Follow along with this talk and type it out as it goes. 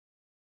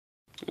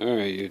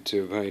Alright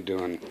YouTube, how you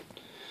doing?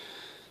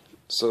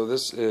 So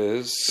this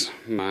is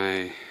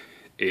my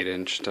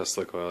 8-inch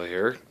Tesla coil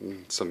here.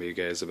 Some of you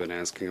guys have been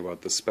asking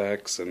about the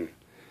specs, and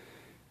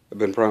I've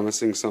been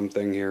promising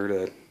something here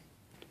to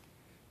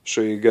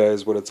show you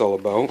guys what it's all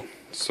about.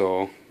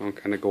 So I'll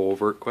kind of go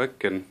over it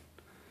quick and you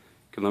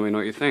can let me know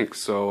what you think.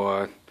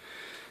 So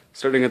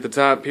starting at the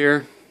top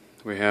here,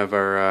 we have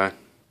our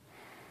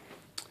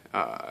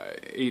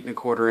 8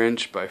 1/4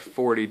 inch by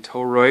 40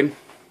 toroid.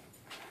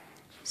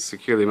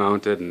 Securely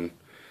mounted, and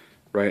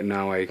right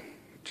now I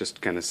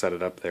just kind of set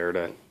it up there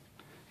to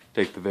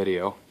take the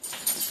video.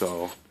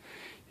 So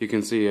you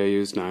can see I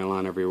used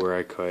nylon everywhere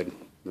I could.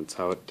 That's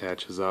how it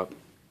attaches up.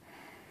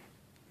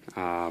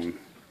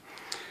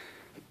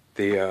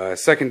 The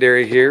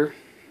secondary here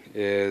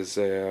is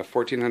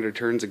 1400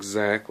 turns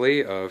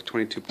exactly of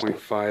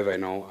 22.5. I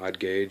know, odd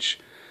gauge,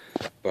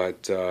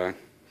 but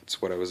it's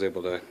what I was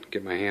able to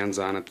get my hands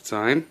on at the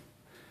time.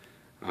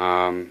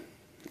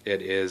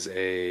 It is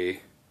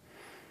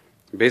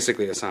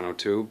basically a sono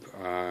tube,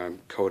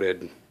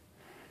 coated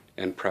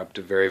and prepped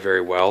very,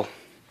 very well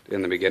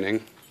in the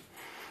beginning.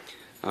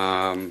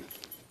 You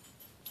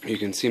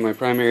can see my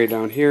primary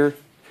down here,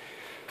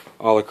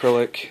 all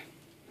acrylic,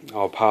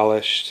 all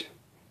polished.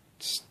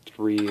 It's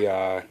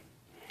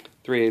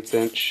 3/8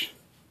 inch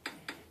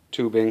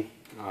tubing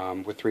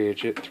with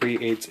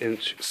 3/8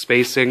 inch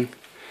spacing,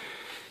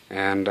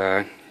 and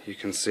you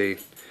can see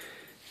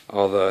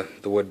all the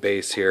wood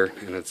base here,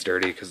 and it's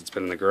dirty because it's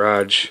been in the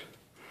garage,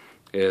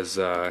 is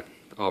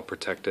all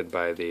protected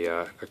by the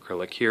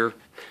acrylic here.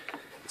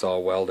 It's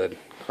all welded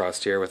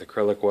across here with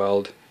acrylic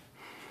weld.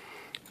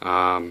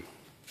 You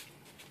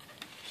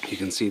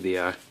can see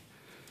the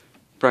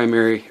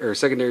primary or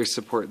secondary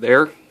support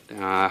there,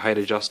 height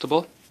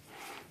adjustable.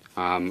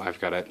 I've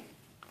got it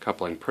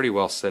coupling pretty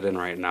well sit in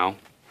right now.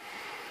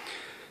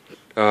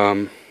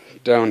 Down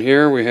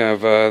here we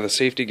have the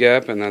safety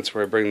gap, and that's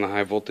where I bring the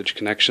high voltage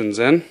connections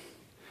in.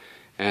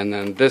 And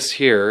then this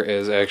here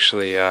is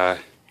actually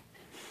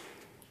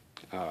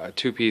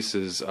two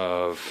pieces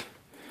of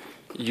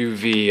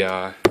UV,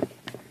 get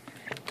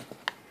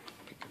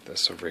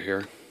this over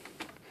here,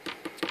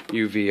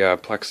 UV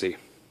plexi.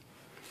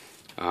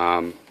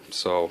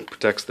 So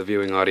protects the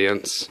viewing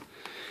audience.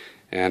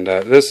 And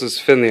this is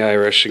Finn the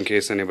Irish, in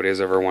case anybody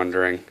is ever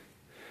wondering.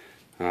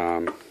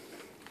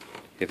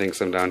 He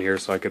thinks I'm down here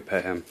so I could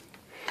pet him.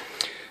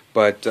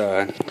 But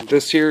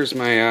this here is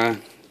my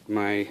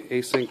my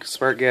async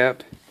spark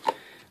gap.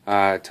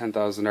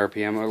 10,000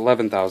 RPM,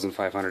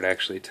 11,500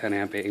 actually, 10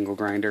 amp angle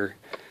grinder,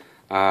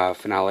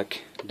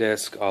 phenolic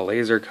disc, all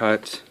laser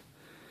cut,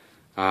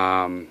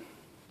 all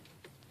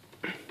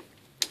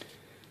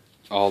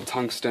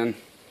tungsten.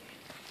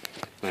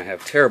 I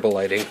have terrible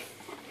lighting.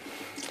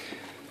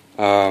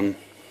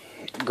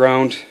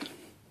 Ground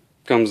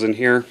comes in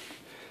here,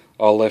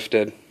 all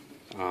lifted,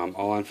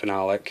 all on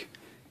phenolic.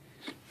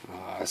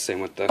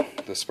 Same with the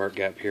spark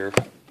gap here.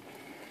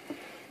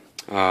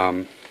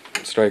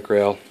 Strike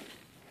rail.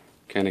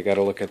 Kind of got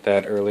to look at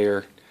that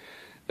earlier.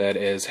 That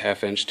is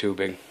 1/2 inch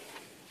tubing,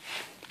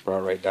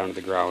 brought right down to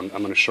the ground.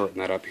 I'm going to shorten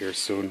that up here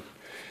soon.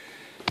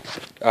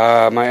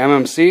 My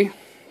MMC,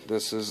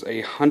 this is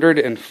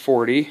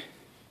 140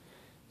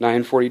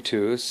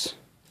 942s.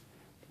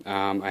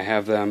 I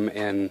have them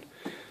in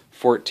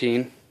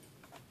 14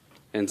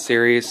 in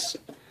series,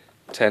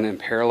 10 in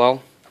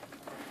parallel.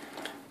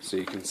 So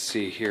you can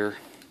see here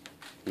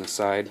on the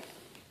side,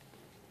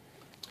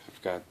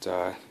 I've got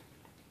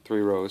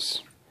 3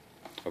 rows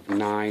of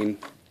 9,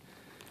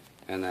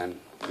 and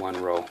then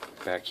 1 row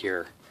back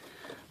here.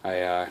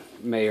 I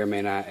may or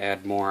may not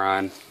add more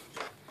on,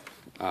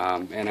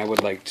 and I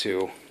would like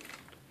to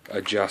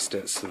adjust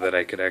it so that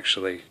I could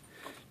actually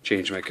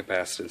change my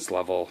capacitance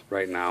level.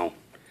 Right now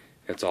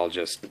it's all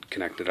just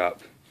connected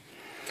up.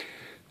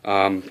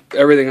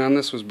 Everything on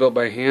this was built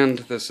by hand.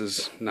 This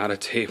is not a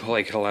table.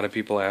 I get a lot of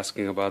people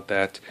asking about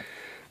that,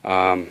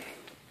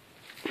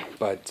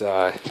 but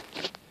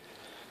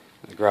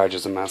the garage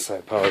is a mess. I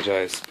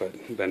apologize, but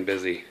I've been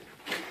busy.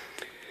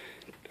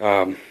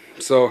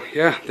 So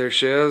yeah, there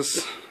she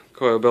is.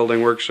 Coil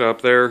building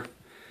workshop there.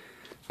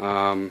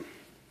 And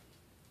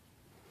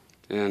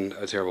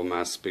a terrible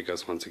mess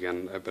because, once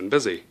again, I've been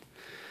busy.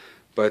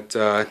 But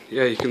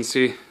yeah, you can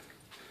see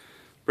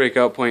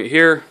breakout point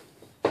here.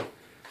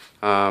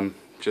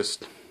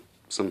 Just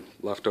some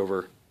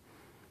leftover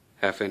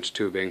 1/2 inch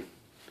tubing.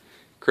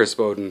 Chris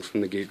Bowden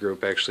from the Geek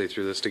Group actually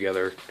threw this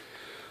together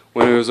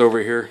when he was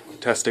over here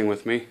testing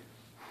with me.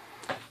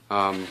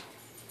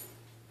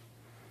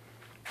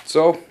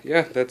 So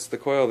yeah, that's the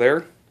coil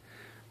there.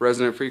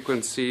 Resonant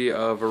frequency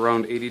of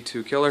around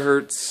 82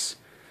 kilohertz.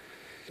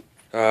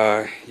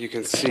 You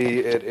can see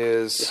it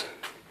is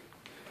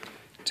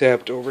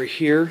tapped over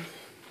here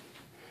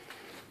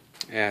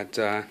at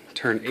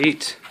turn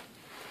 8.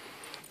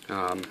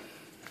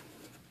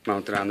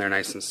 Mounted on there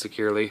nice and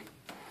securely.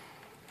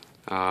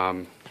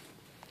 Ground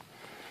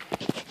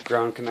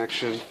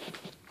connection.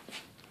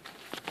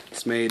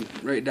 It's made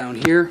right down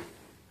here.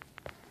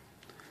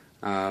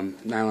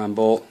 Nylon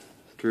bolt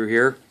through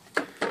here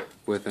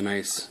with a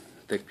nice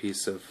thick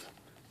piece of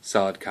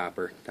solid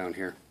copper down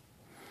here,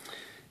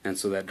 and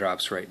so that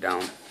drops right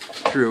down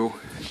through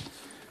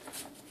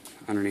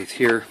underneath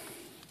here,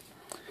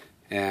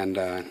 and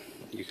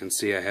you can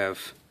see I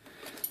have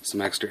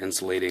some extra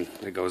insulating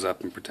that goes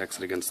up and protects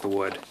it against the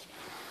wood.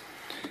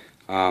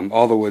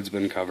 All the wood's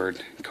been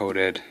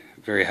coated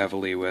very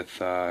heavily with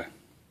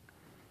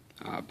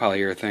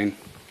polyurethane.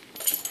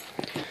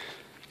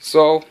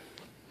 So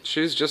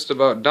she's just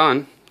about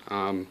done.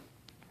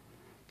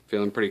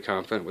 Feeling pretty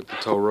confident with the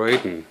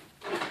Toroid and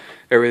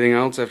everything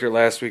else after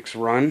last week's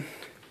run.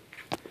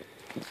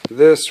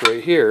 This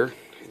right here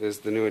is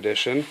the new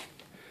addition.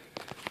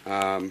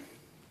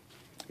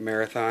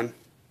 Marathon,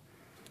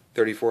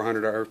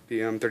 3400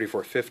 RPM,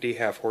 3450,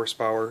 half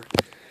horsepower.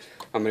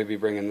 I'm going to be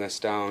bringing this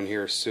down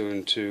here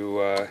soon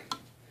to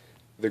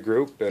the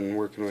group and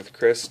working with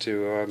Chris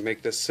to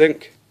make this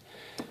sink.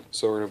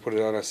 So we're going to put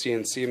it on a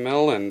CNC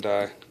mill and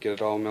get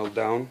it all milled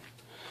down.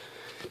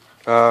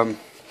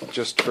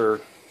 Just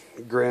for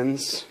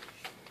grins,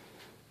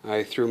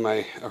 I threw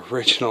my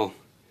original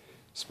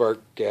spark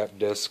gap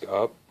disc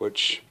up,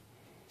 which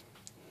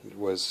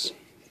was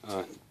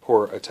a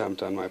poor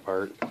attempt on my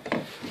part.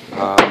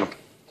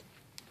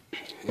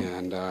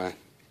 And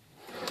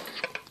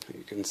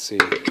you can see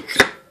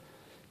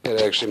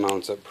it actually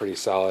mounts up pretty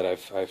solid.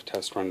 I've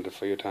test run it a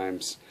few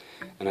times,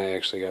 and I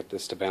actually got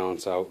this to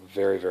balance out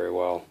very, very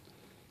well,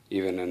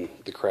 even in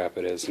the crap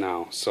it is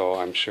now. So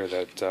I'm sure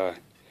that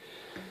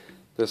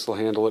this will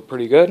handle it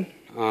pretty good.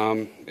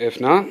 If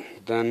not,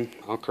 then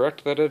I'll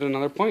correct that at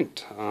another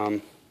point.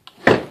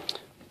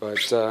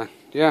 But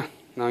yeah,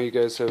 now you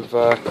guys have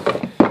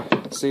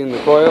seen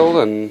the coil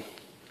and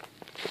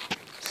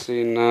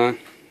seen kind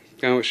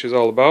of what she's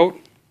all about.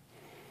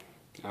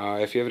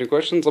 If you have any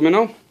questions, let me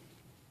know.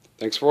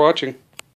 Thanks for watching.